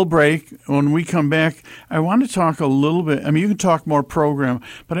to take a little break. When we come back, I want to talk a little bit. I mean, you can talk more program,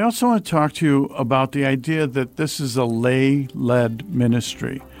 but I also want to talk to you about the idea that this is a lay-led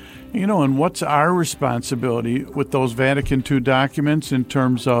ministry. And what's our responsibility with those Vatican II documents in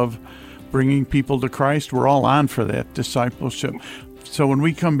terms of bringing people to Christ? We're all on for that discipleship. So when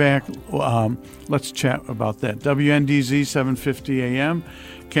we come back, let's chat about that. WNDZ 750 AM.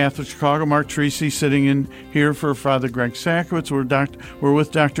 Catholic Chicago, Mark Teresi sitting in here for Father Greg Sakowicz. We're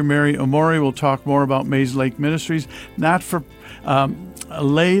with Dr. Mary Omori. We'll talk more about Maze Lake Ministries, not for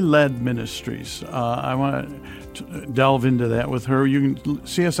lay-led ministries. I want to delve into that with her. You can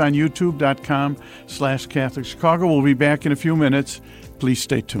see us on youtube.com/Catholic Chicago. We'll be back in a few minutes. Please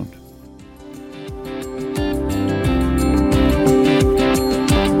stay tuned.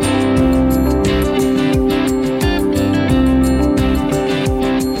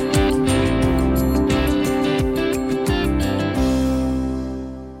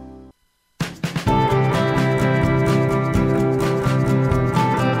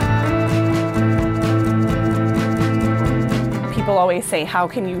 always say, how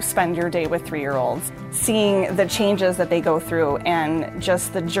can you spend your day with 3-year-olds? Seeing the changes that they go through and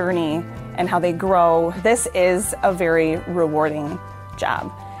just the journey and how they grow, this is a very rewarding job.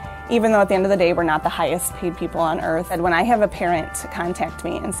 Even though at the end of the day, we're not the highest paid people on earth. And when I have a parent contact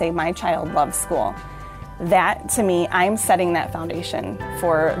me and say, my child loves school, that to me, I'm setting that foundation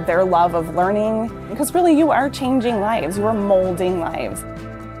for their love of learning. Because really, you are changing lives. You are molding lives.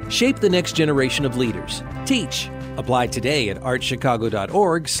 Shape the next generation of leaders. Teach. Apply today at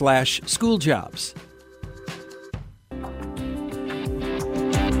archchicago.org/schooljobs.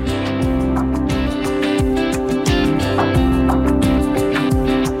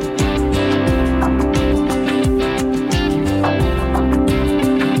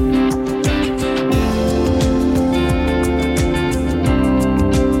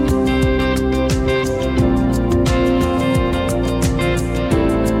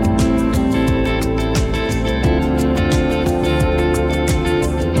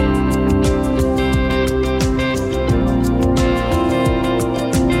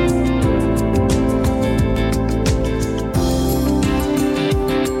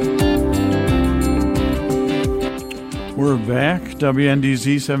 We're back.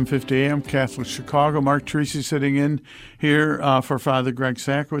 WNDZ 750 AM, Catholic Chicago. Mark Teresi sitting in here for Father Greg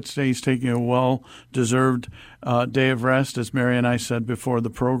Sakowicz today. He's taking a well-deserved day of rest, as Mary and I said before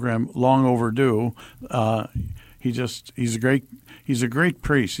the program, long overdue. He's a great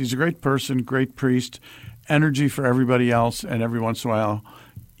priest. He's a great person, great priest, energy for everybody else, and every once in a while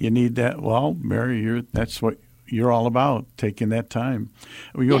you need that. Well, Mary, that's what you're all about, taking that time.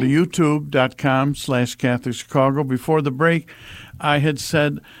 We go to youtube.com/Catholic Chicago. Before the break, I had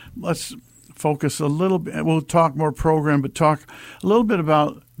said, let's focus a little bit. We'll talk more program, but talk a little bit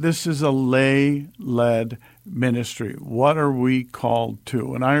about this is a lay-led ministry. What are we called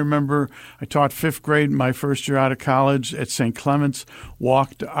to? And I remember I taught 5th grade my first year out of college at St. Clement's,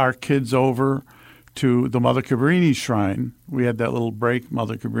 walked our kids over to the Mother Cabrini shrine. We had that little break,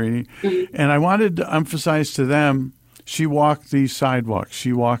 Mother Cabrini. Mm-hmm. And I wanted to emphasize to them, she walked these sidewalks,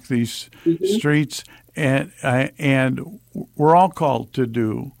 she walked these streets, and we're all called to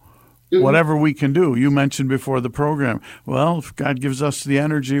do whatever we can do. You mentioned before the program, well, if God gives us the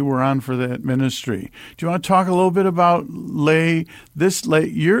energy, we're on for that ministry. Do you want to talk a little bit about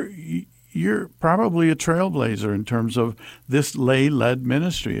you're probably a trailblazer in terms of this lay-led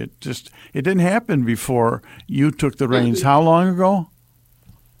ministry. It didn't happen before you took the reins. How long ago?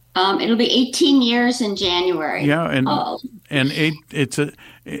 It'll be 18 years in January. Yeah,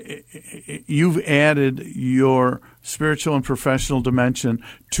 you've added your spiritual and professional dimension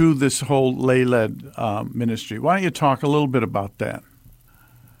to this whole lay-led ministry. Why don't you talk a little bit about that?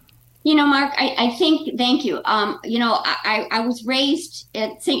 Mark, I think, thank you. I was raised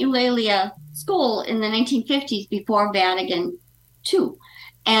at St. Eulalia School in the 1950s before Vatican II.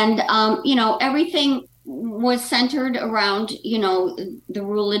 And, everything was centered around, the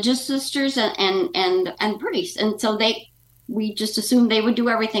religious sisters and priests. And so we just assumed they would do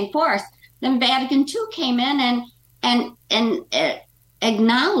everything for us. Then Vatican II came in and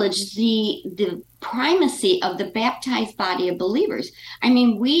acknowledged the primacy of the baptized body of believers. I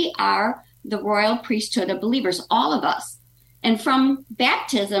mean, we are the royal priesthood of believers, all of us. And from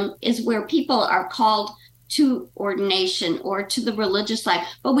baptism is where people are called to ordination or to the religious life.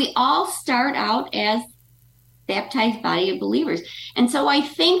 But we all start out as baptized body of believers. And so I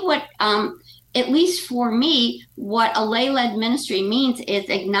think what, at least for me, what a lay-led ministry means is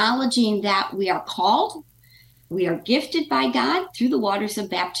acknowledging that we are called, we are gifted by God through the waters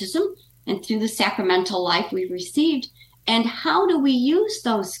of baptism and through the sacramental life we've received. And how do we use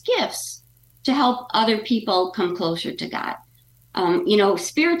those gifts to help other people come closer to God?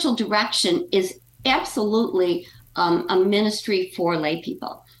 Spiritual direction is absolutely a ministry for lay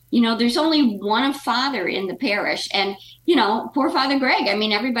people. There's only one father in the parish, and, poor Father Greg. I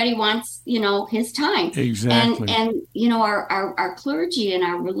mean, everybody wants, his time. Exactly. And our clergy and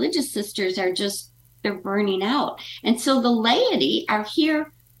our religious sisters they're burning out. And so the laity are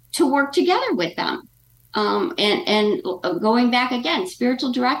here to work together with them. And going back again,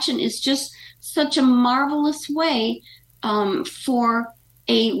 spiritual direction is just such a marvelous way for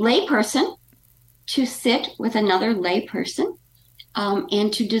a lay person to sit with another lay person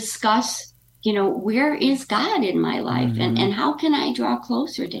and to discuss, where is God in my life and how can I draw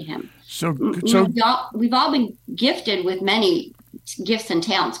closer to him? So we've all been gifted with many gifts and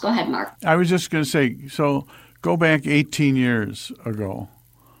talents. Go ahead, Mark. I was just going to say, so go back 18 years ago.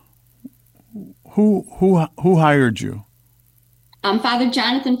 Who hired you? Father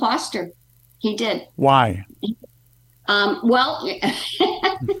Jonathan Foster. He did. Why? Well,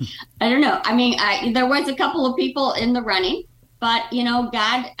 I don't know. I mean, there was a couple of people in the running. But,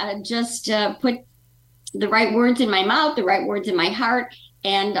 God just put the right words in my mouth, the right words in my heart.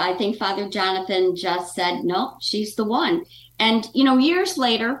 And I think Father Jonathan just said, no, she's the one. And, years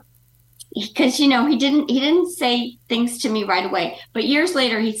later, because, he didn't say things to me right away. But years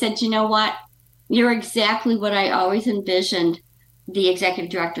later, he said, you know what? You're exactly what I always envisioned the executive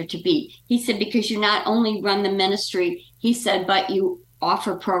director to be. He said, because you not only run the ministry, he said, but you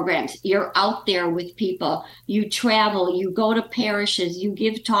offer programs. You're out there with people. You travel, you go to parishes, you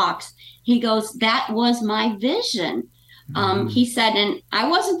give talks. He goes, that was my vision. He said, and I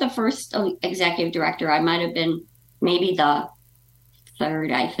wasn't the first executive director. I might have been maybe the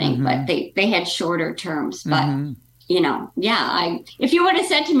third, I think, but they had shorter terms. But, if you would have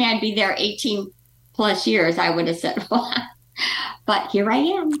said to me, I'd be there 18 plus years, I would have said, well, but here I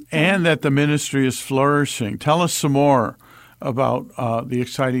am. And that the ministry is flourishing. Tell us some more about the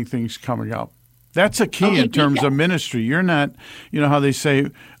exciting things coming up. That's a key in terms of ministry. You're not, how they say,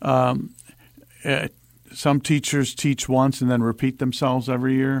 some teachers teach once and then repeat themselves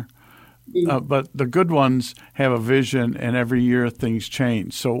every year. But the good ones have a vision, and every year things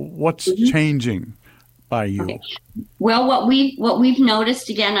change. So what's changing by you? Okay. Well, what we've noticed,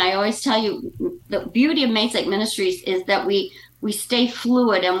 again, I always tell you, the beauty of Mace Lake Ministries is that we stay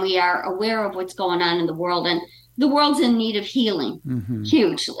fluid and we are aware of what's going on in the world. And the world's in need of healing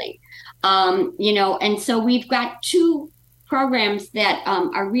hugely. And so we've got two programs that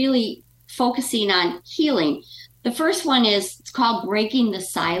are really focusing on healing. The first one it's called Breaking the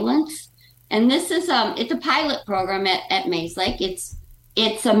Silence. And this is it's a pilot program at Mace Lake.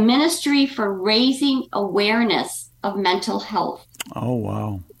 It's a ministry for raising awareness of mental health. Oh,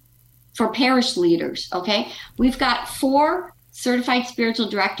 wow. For parish leaders, okay? We've got 4 certified spiritual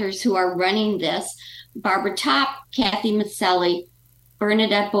directors who are running this. Barbara Topp, Kathy Maselli,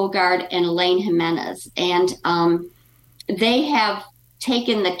 Bernadette Bogard, and Elaine Jimenez. And they have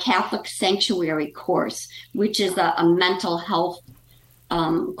taken the Catholic Sanctuary course, which is a mental health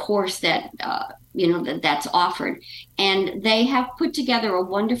course that, that's offered. And they have put together a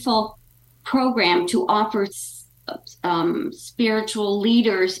wonderful program to offer spiritual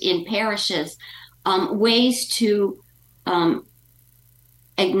leaders in parishes ways to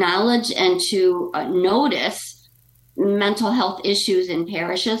acknowledge and to notice mental health issues in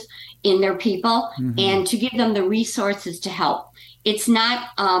parishes, in their people, and to give them the resources to help. It's not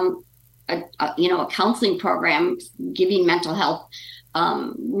a counseling program giving mental health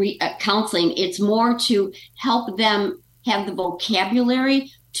counseling. It's more to help them have the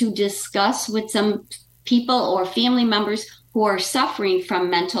vocabulary to discuss with some people or family members who are suffering from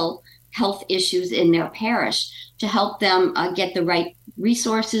mental health issues in their parish, to help them get the right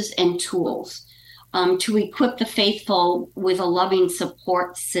resources and tools, to equip the faithful with a loving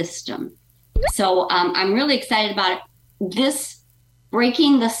support system. So I'm really excited about it. This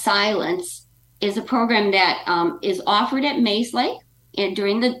Breaking the Silence is a program that is offered at Mace Lake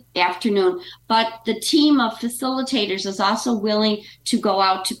during the afternoon, but the team of facilitators is also willing to go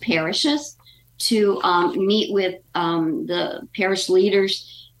out to parishes to meet with the parish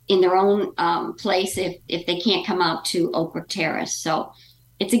leaders in their own place if they can't come out to Oak Brook Terrace. So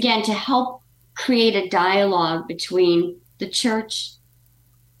it's, again, to help create a dialogue between the church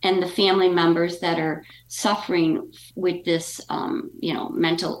and the family members that are suffering with this,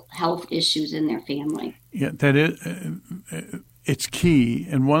 mental health issues in their family. Yeah, that is, it's key.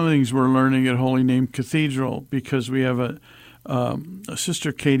 And one of the things we're learning at Holy Name Cathedral, because we have a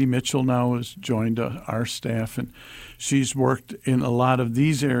Sister Katie Mitchell now has joined our staff, and she's worked in a lot of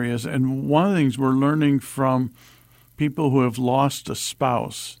these areas. And one of the things we're learning from people who have lost a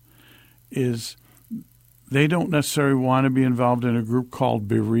spouse is they don't necessarily want to be involved in a group called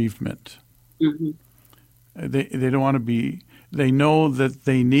bereavement. They don't want to be. They know that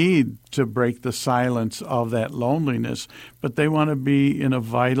they need to break the silence of that loneliness, but they want to be in a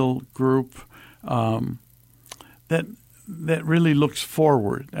vital group that really looks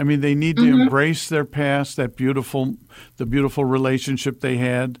forward. I mean, they need to embrace their past, the beautiful relationship they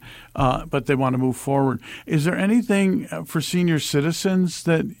had, but they want to move forward. Is there anything for senior citizens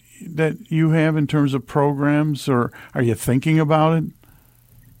that you have in terms of programs, or are you thinking about it?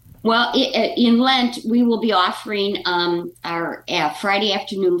 Well, in Lent, we will be offering our Friday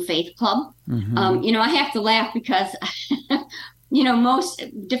afternoon faith club. I have to laugh because, most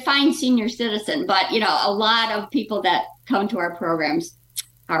define senior citizen, but, a lot of people that come to our programs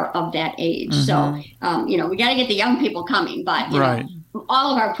are of that age. So, we got to get the young people coming, but, right.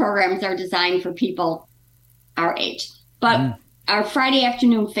 All of our programs are designed for people our age. But our Friday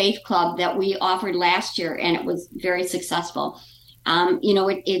afternoon faith club that we offered last year, and it was very successful,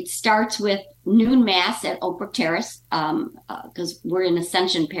 It starts with noon mass at Oak Brook Terrace, because we're in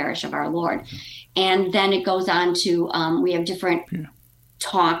Ascension Parish of our Lord. And then it goes on to, we have different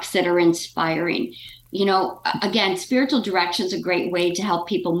talks that are inspiring. Again, spiritual direction is a great way to help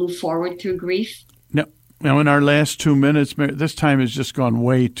people move forward through grief. Now, in our last 2 minutes, this time has just gone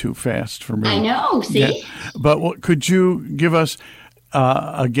way too fast for me. I know, see? Yeah. But could you give us,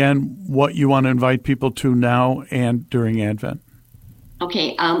 again, what you want to invite people to now and during Advent?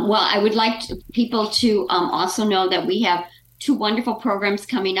 Okay. Well, I would like people to also know that we have 2 wonderful programs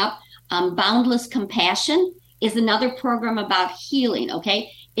coming up. Boundless Compassion is another program about healing,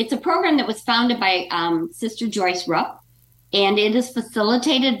 okay? It's a program that was founded by Sister Joyce Rupp, and it is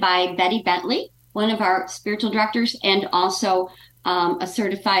facilitated by Betty Bentley, one of our spiritual directors, and also a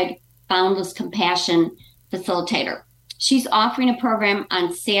certified Boundless Compassion facilitator. She's offering a program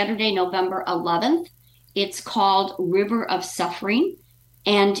on Saturday, November 11th. It's called River of Suffering,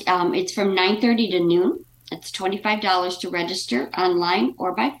 and it's from 9:30 to noon. It's $25 to register online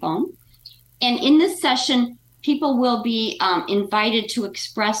or by phone. And in this session, people will be invited to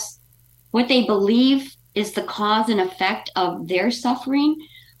express what they believe is the cause and effect of their suffering,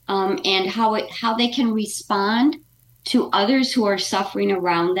 and how they can respond to others who are suffering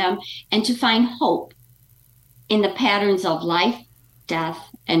around them, and to find hope in the patterns of life, death,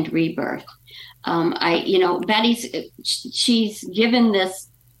 and rebirth. She's given this.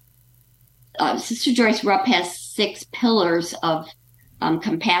 Sister Joyce Rupp has 6 pillars of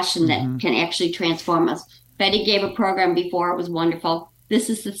compassion that can actually transform us. Betty gave a program before; it was wonderful. This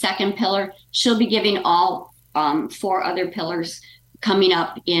is the 2nd pillar. She'll be giving all 4 other pillars coming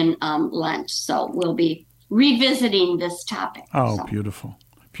up in Lent. So we'll be revisiting this topic. Oh, beautiful.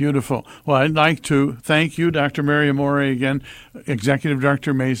 Beautiful. Well, I'd like to thank you, Dr. Mary Amore, again, Executive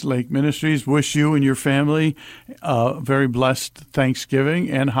Director, Mays Lake Ministries. Wish you and your family a very blessed Thanksgiving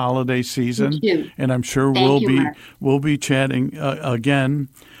and holiday season. Thank you. And I'm sure we'll be chatting again.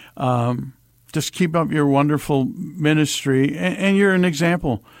 Just keep up your wonderful ministry, and you're an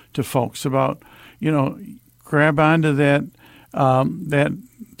example to folks about, grab onto that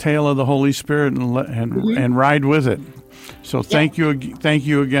tail of the Holy Spirit and ride with it. So thank you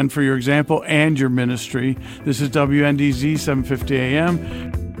again for your example and your ministry. This is WNDZ 750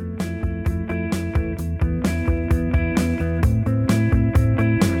 AM.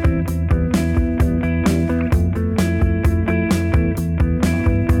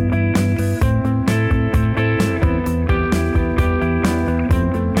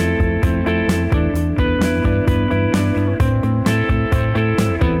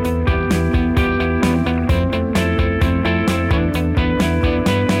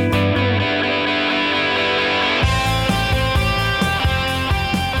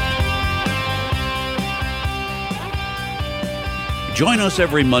 Join us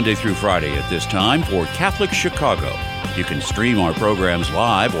every Monday through Friday at this time for Catholic Chicago. You can stream our programs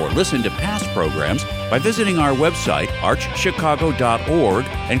live or listen to past programs by visiting our website, archchicago.org,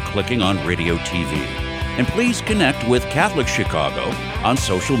 and clicking on Radio TV. And please connect with Catholic Chicago on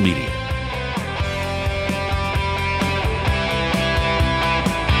social media.